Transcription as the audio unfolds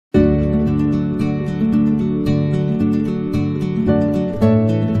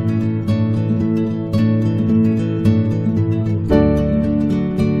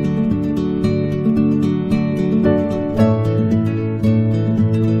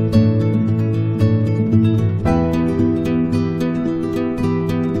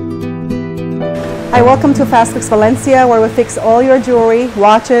Hi, welcome to Fast Fix Valencia, where we fix all your jewelry,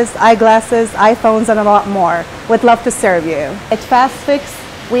 watches, eyeglasses, iPhones, and a lot more. We'd love to serve you. At Fast Fix,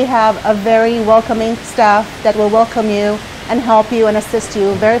 we have a very welcoming staff that will welcome you and help you and assist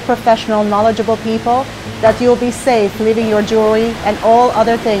you. Very professional, knowledgeable people that you'll be safe leaving your jewelry and all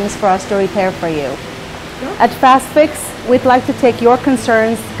other things for us to repair for you. At Fast Fix, we'd like to take your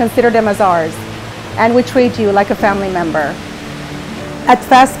concerns, consider them as ours, and we treat you like a family member. At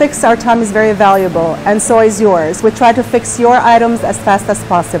Fast Fix, our time is very valuable, and so is yours. We try to fix your items as fast as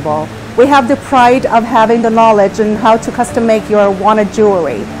possible. We have the pride of having the knowledge on how to custom make your wanted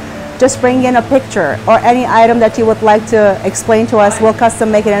jewelry. Just bring in a picture or any item that you would like to explain to us. We'll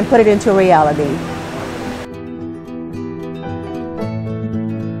custom make it and put it into reality.